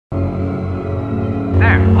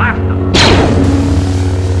Blast them.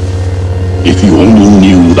 If you only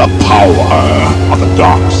knew the power of the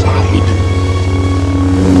dark side.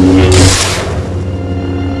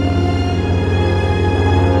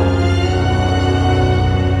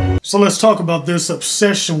 So let's talk about this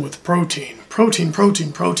obsession with protein. Protein.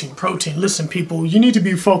 Listen, people, you need to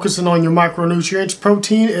be focusing on your micronutrients.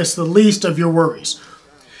 Protein is the least of your worries.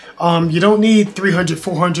 You don't need 300,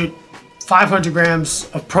 400, 500 grams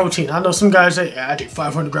of protein. I know some guys say, I take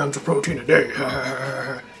 500 grams of protein a day.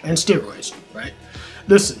 And steroids, right?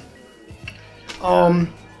 Listen,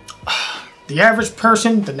 the average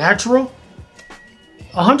person, the natural,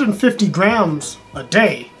 150 grams a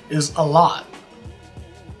day is a lot.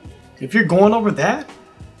 If you're going over that,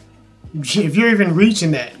 if you're even reaching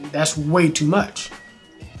that, that's way too much.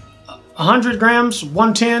 100 grams,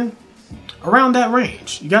 110, around that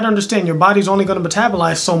range. You got to understand your body's only going to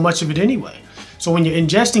metabolize so much of it anyway. So when you're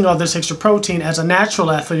ingesting all this extra protein as a natural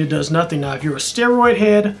athlete, it does nothing. Now, if you're a steroid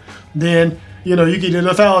head, then, you know, you can do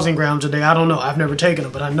 1,000 grams a day. I don't know. I've never taken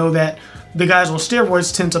them, but I know that the guys on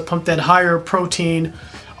steroids tend to pump that higher protein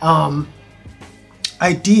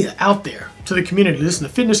idea out there to the community. Listen, the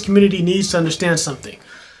fitness community needs to understand something.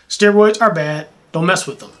 Steroids are bad. Don't mess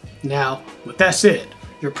with them. Now, with that said,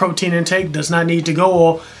 your protein intake does not need to go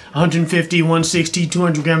all 150, 160,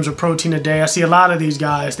 200 grams of protein a day. I see a lot of these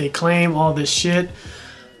guys, they claim all this shit.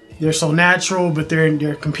 They're so natural, but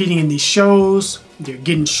they're competing in these shows. They're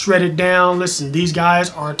getting shredded down. Listen, these guys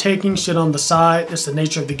are taking shit on the side. It's the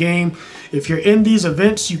nature of the game. If you're in these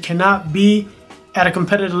events, you cannot be at a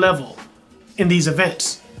competitive level in these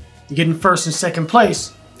events. You're getting first and second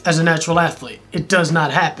place as a natural athlete. It does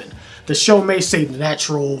not happen. The show may say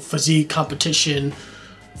natural physique competition,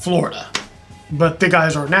 Florida, but the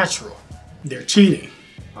guys are natural. They're cheating,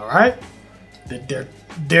 all right?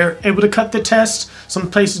 They're able to cut the test. Some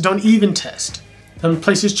places don't even test. Some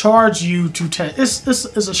places charge you to test. This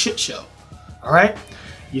is a shit show, all right?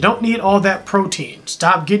 You don't need all that protein.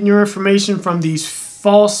 Stop getting your information from these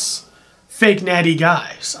false, fake natty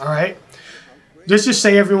guys, all right? Let's just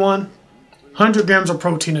say, everyone, 100 grams of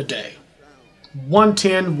protein a day.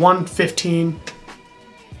 110, 115.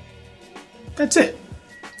 That's it.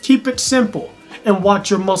 Keep it simple and watch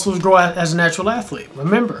your muscles grow as a natural athlete.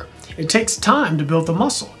 Remember, it takes time to build the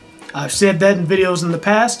muscle. I've said that in videos in the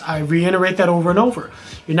past. I reiterate that over and over.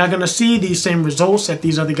 You're not going to see these same results that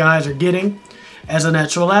these other guys are getting as a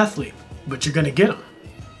natural athlete, but you're going to get them.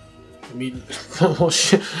 I mean, well,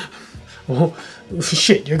 shit,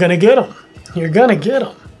 you're going to get them. You're gonna get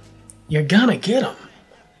them. You're gonna get them.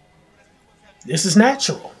 This is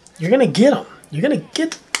natural. You're gonna get them. You're gonna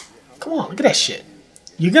get, come on, look at that shit.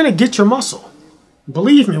 You're gonna get your muscle.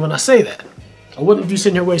 Believe me when I say that. I wouldn't be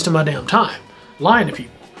sitting here wasting my damn time lying to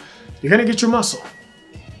people. You're gonna get your muscle.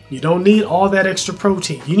 You don't need all that extra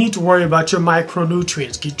protein. You need to worry about your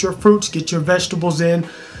micronutrients. Get your fruits, get your vegetables in.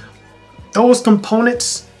 Those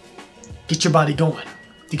components get your body going.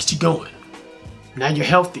 They get you going. Now you're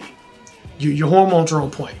healthy. Your hormones are on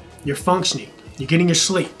point. You're functioning. You're getting your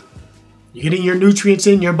sleep. You're getting your nutrients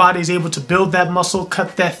in. Your body's able to build that muscle,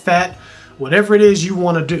 cut that fat, whatever it is you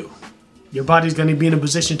want to do. Your body's going to be in a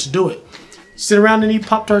position to do it. Sit around and eat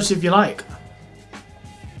Pop-Tarts if you like.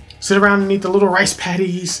 Sit around and eat the little rice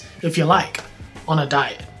patties if you like on a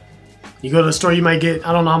diet. You go to the store, you might get,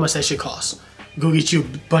 I don't know how much that shit costs. Go get you a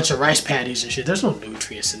bunch of rice patties and shit. There's no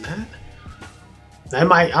nutrients in that. I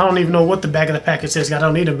don't even know what the back of the packet says. I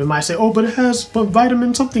don't need them. It might say, oh, but it has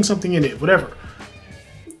vitamin something in it, whatever.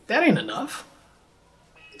 That ain't enough.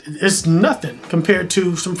 It's nothing compared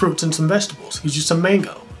to some fruits and some vegetables. Gives you some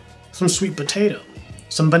mango, some sweet potato,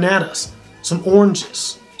 some bananas, some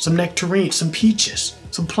oranges, some nectarines, some peaches,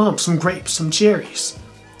 some plums, some grapes, some cherries,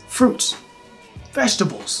 fruits,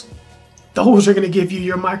 vegetables. Those are going to give you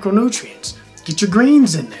your micronutrients. Get your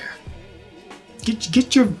greens in there.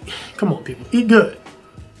 Get your, come on people, eat good.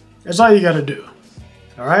 That's all you got to do.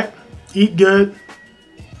 All right? Eat good.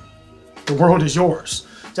 The world is yours.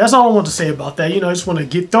 That's all I want to say about that. You know, I just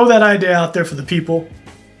want to throw that idea out there for the people,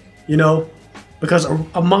 you know, because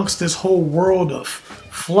amongst this whole world of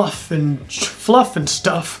fluff and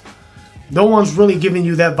stuff, no one's really giving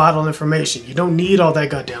you that vital information. You don't need all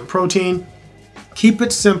that goddamn protein. Keep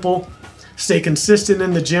it simple. Stay consistent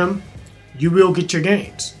in the gym. You will get your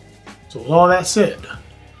gains. So with all that said,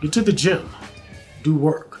 get to the gym, do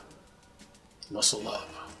work, muscle love.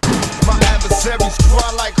 My adversaries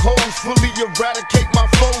fly like hoes, fully eradicate my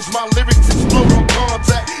foes. My lyrics explode on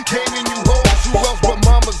contact. Came in you hoes, who else but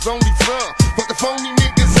mama's only son? But the phony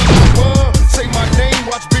niggas in the world say my name,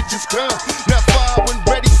 watch bitches come. Now fire when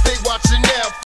ready, stay watching now.